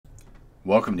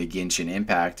Welcome to Genshin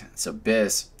Impact, it's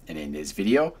Abyss, and in this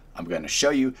video, I'm going to show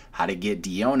you how to get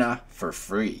Diona for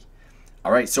free.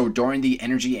 Alright, so during the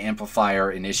Energy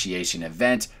Amplifier Initiation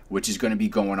event, which is going to be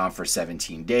going on for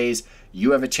 17 days,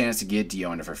 you have a chance to get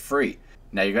Diona for free.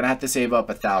 Now you're going to have to save up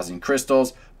 1,000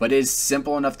 crystals, but it is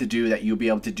simple enough to do that you'll be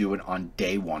able to do it on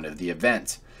day one of the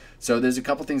event. So there's a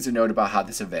couple things to note about how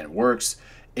this event works.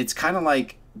 It's kind of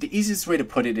like, the easiest way to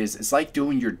put it is, it's like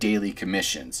doing your daily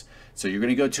commissions. So you're going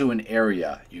to go to an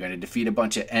area, you're going to defeat a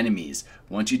bunch of enemies.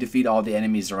 Once you defeat all the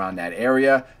enemies around that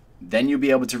area, then you'll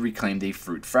be able to reclaim the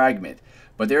fruit fragment.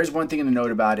 But there's one thing to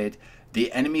note about it,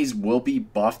 the enemies will be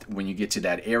buffed when you get to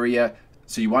that area,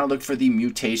 so you want to look for the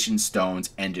mutation stones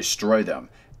and destroy them.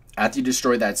 After you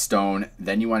destroy that stone,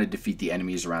 then you want to defeat the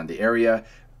enemies around the area,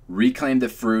 reclaim the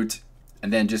fruit,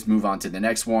 and then just move on to the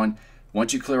next one.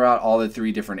 Once you clear out all the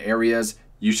 3 different areas,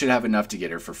 you should have enough to get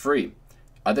her for free.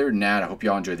 Other than that, I hope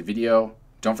you all enjoyed the video.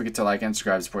 Don't forget to like and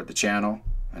subscribe to support the channel,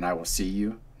 and I will see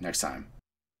you next time.